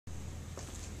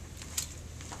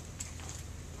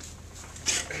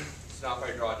So now if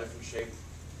I draw a different shape,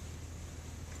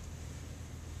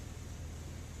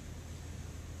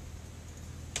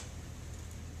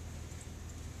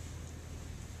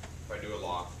 if I do a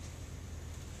loft,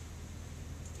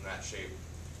 and that shape,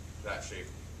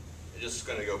 it's just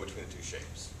going to go between the two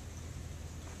shapes.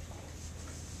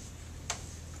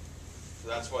 So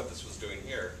that's what this was doing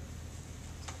here.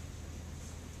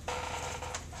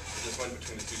 It just went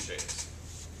between the two shapes.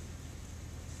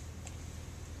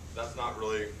 That's not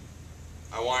really,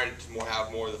 I wanted to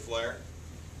have more of the flare.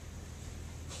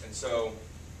 And so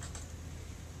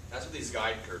that's what these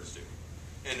guide curves do.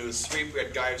 And with sweep, we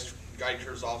had guide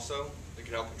curves also that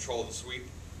could help control the sweep.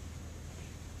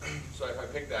 So if I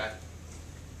pick that,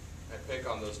 I pick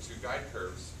on those two guide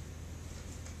curves.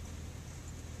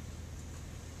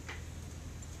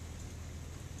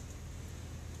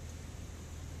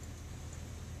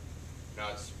 Now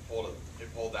it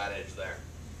pulled that edge there.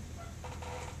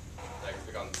 I can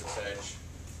pick on this edge,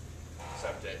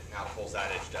 accept it, now it pulls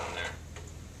that edge down there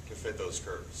to fit those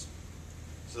curves.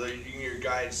 So that you can use your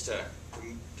guides to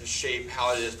shape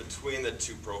how it is between the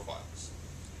two profiles.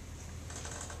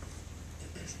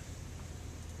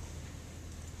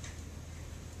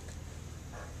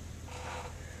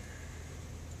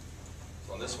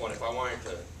 So on this one, if I wanted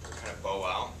to kind of bow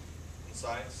out on the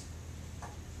sides,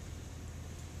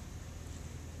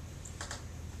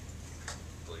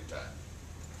 delete that.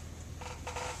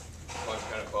 If I want to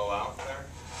kind of bow out there,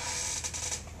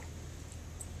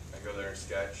 I go there and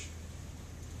sketch.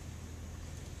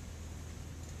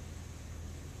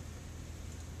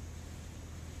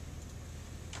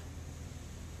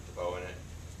 The bow in it.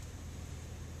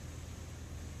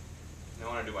 Now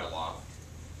I want to do my loft.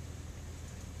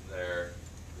 There,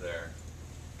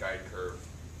 guide curve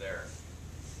there.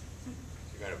 So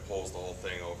it kind of pulls the whole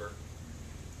thing over.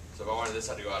 So if I wanted this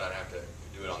side to go out, I'd have to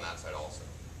do it on that side also.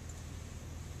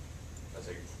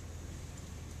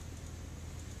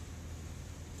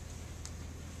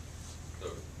 So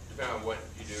depending on what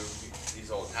you do, these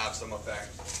will have some effect.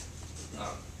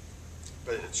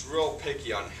 But it's real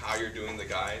picky on how you're doing the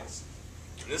guides.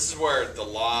 And this is where the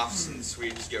lofts and the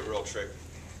sweeps get real tricky.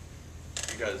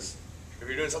 Because if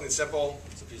you're doing something simple,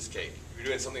 it's a piece of cake. If you're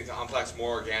doing something complex,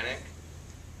 more organic,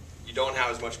 you don't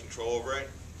have as much control over it.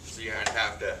 So you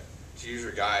have to use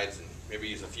your guides and maybe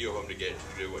use a few of them to get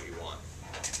to do what you want.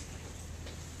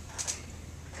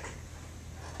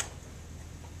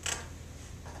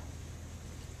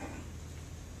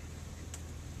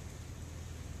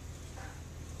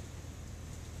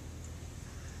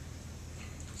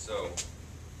 So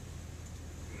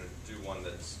I'm going to do one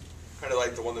that's kind of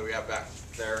like the one that we have back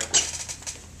there.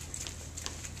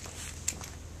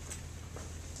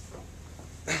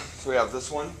 So we have this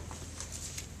one.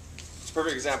 It's a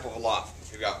perfect example of a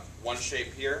loft. You've got one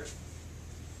shape here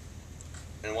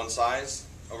and one size.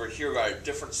 Over here we've got a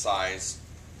different size,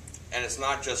 and it's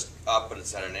not just up, but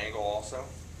it's at an angle also.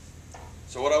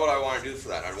 So what would I want to do for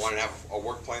that? I'd want to have a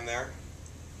work plane there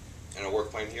and a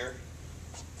work plane here.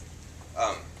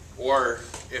 Or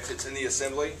if it's in the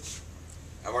assembly,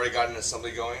 I've already got an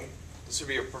assembly going. This would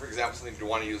be a perfect example of something you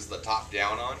want to use the top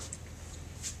down on,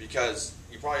 because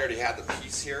you probably already had the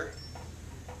piece here,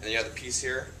 and then you have the piece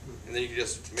here, and then you can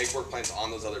just make work planes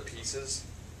on those other pieces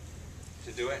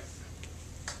to do it.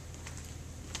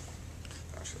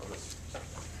 Actually, I'll just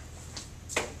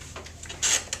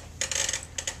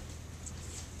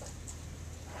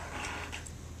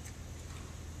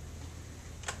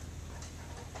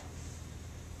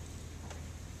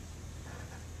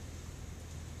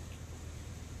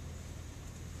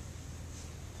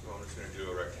I'm just going to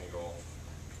do a rectangle.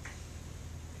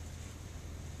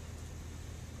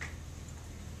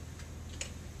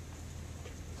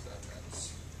 That's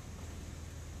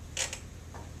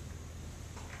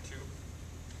 2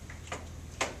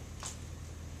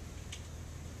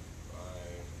 by 1.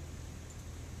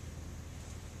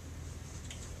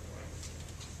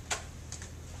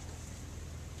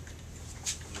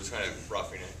 I'm just kind of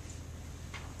roughing it.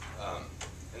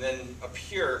 And then up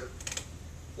here,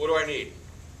 what do I need?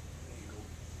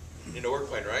 Need a work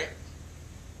plane, right?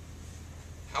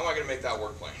 How am I going to make that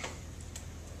work plane?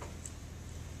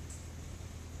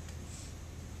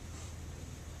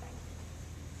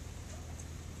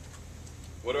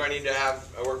 What do I need to have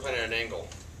a work plane at an angle?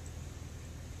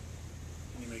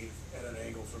 Can you make it at an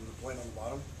angle from the plane on the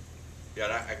bottom?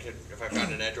 Yeah, I could, if I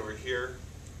found an edge over here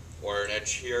or an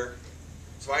edge here.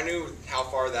 So I knew how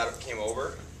far that came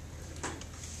over.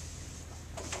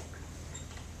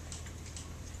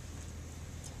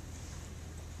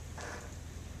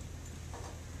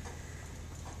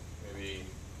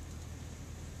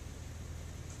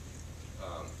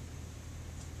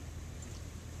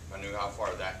 I knew me how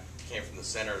far that came from the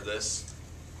center of this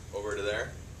over to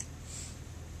there.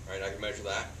 All right, I can measure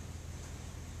that.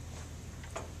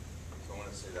 So I want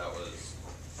to say that was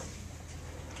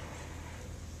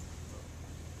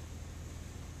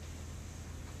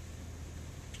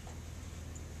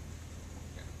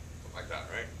like that,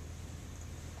 right?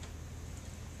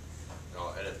 And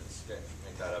I'll edit this,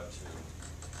 make that up to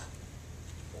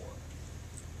 4.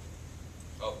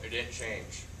 Oh, it didn't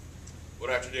change. What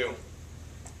do I have to do?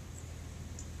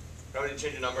 How do you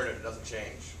change a number and it doesn't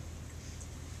change?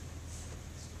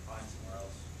 Find somewhere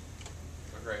else.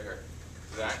 Look right here.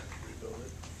 See that? Rebuild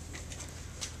it.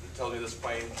 It tells you this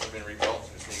plane has been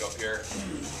rebuilt. Just need to go up here,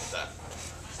 that.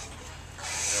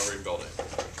 And I'll rebuild it.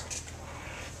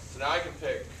 So now I can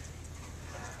pick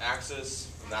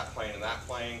axis from that plane and that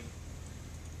plane.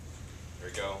 There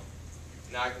we go.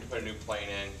 Now I can put a new plane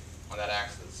in on that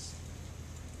axis.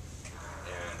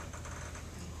 And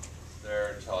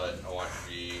there, tell it I want it to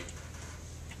be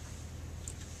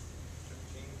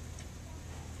 15.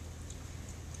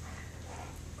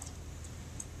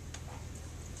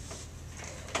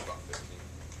 About 15.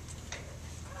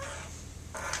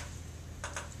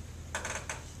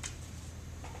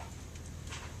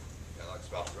 That looks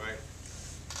about right.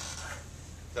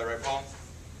 Is that right, Paul?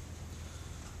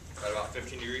 Right about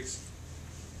 15 degrees?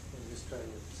 I'm just trying to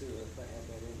see if I had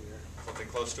that in here. Something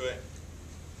close to it?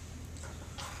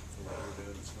 For what we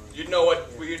did, it's fine. You'd know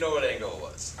what angle it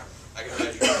was. I can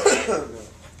measure it.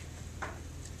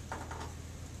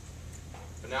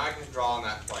 But now I can draw on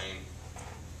that plane.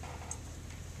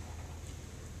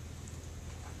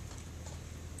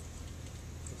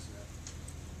 What's that?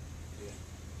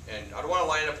 Yeah. And I'd want to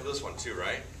line it up with this one too,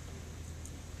 right?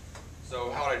 So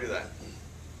how would I do that?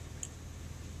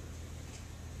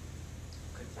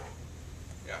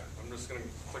 Yeah, I'm just going to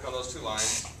click on those 2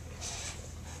 lines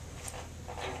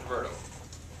and convert them.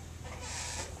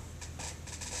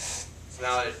 So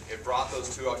now it brought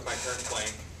those 2 up to my current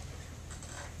plane.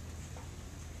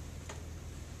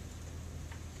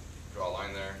 Draw a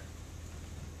line there.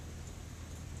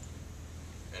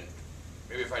 And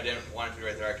maybe if I didn't want it to be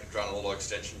right there, I could draw little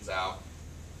extensions out.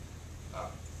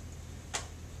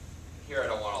 Here I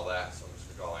don't want all that, so I'm just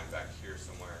going to draw a line back here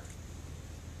somewhere.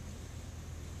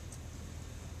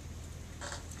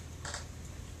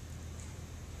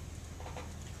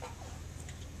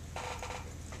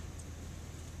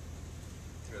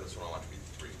 Here, this one I want to be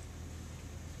 3.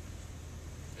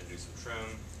 And do some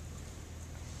trim.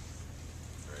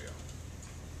 There you go.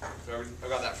 So I've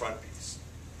got that front piece.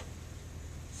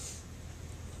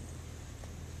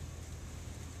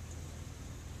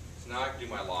 So now I can do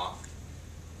my loft.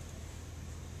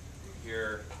 From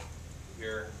here to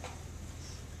here.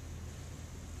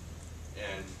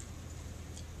 And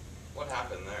what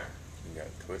happened there? You got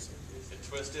it twisted. It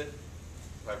twisted.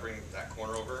 If I bring that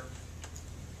corner over.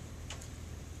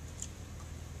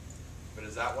 But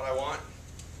is that what I want?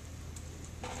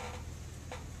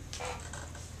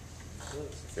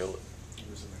 Feel it.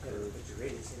 Using the Gotta curve, put your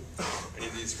radius in. Any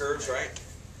of these curves, right?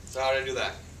 So how do I do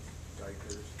that? guide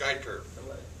curve. Guide curve.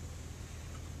 Fill it.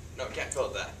 No, it can't fill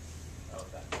it that. Oh,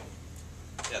 that.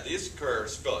 Yeah, these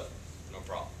curves fill it. No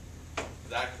problem.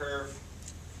 That curve,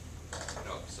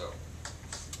 no. So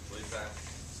delete that.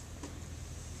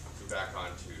 Go back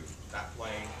onto that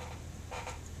plane.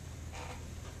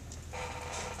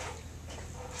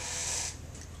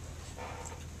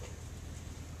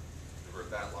 Convert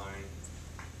that line.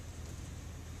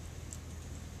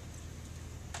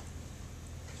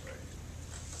 That's right.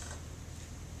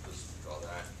 Just draw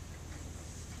that.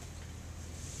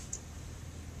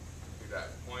 Take that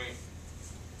point,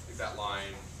 take that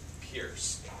line,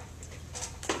 pierce.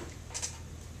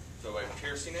 So by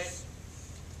piercing it,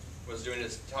 what it's doing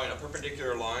is telling a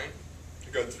perpendicular line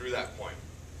to go through that point.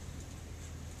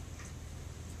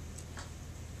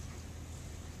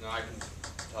 Now I can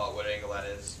tell it what angle that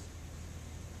is.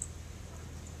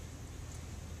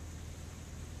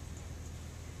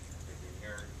 Thinking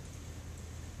here.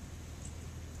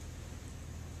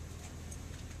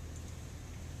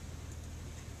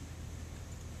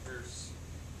 Pierce.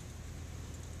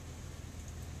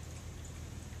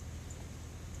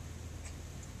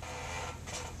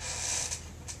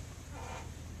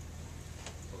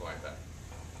 Something like that.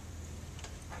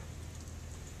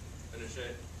 Finish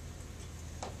it.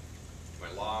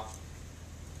 My loft.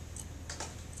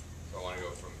 So I want to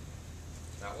go from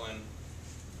that one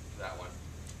to that one.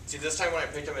 See, this time when I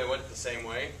picked them, it went the same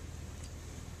way.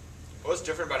 What's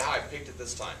different about how I picked it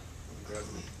this time? Grab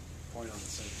the point on the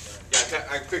same side. Yeah,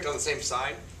 I picked on the same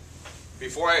side.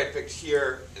 Before I had picked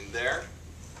here and there.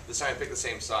 This time I picked the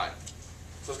same side.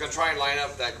 So it's going to try and line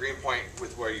up that green point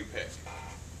with where you picked.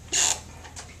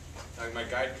 Having my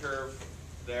guide curve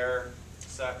there,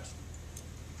 accept.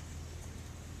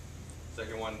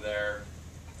 Second one there,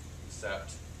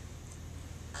 accept.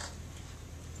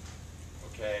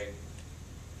 Okay.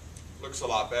 Looks a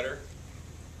lot better.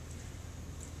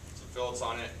 Some fillets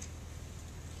on it.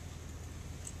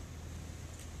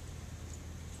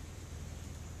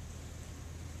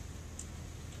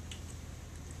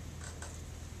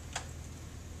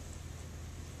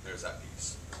 There's that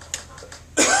piece.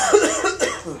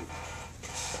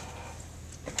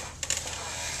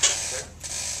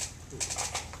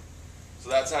 So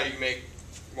that's how you make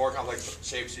more complex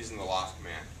shapes using the loft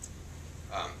command.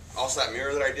 Also that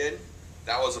mirror that I did,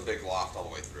 that was a big loft all the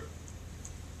way through.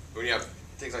 When you have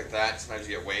things like that, sometimes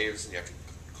you get waves and you have to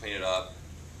clean it up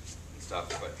and stuff,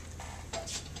 but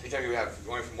anytime you have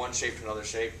going from one shape to another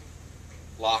shape,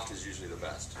 loft is usually the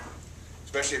best.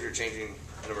 Especially if you're changing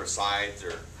the number of sides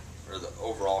or the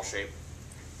overall shape,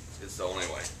 it's the only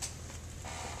way.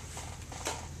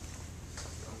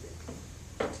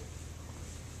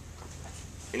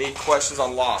 Any questions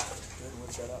on loft?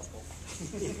 What's that apple?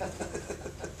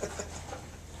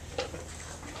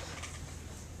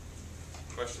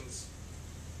 Questions?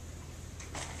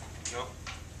 No?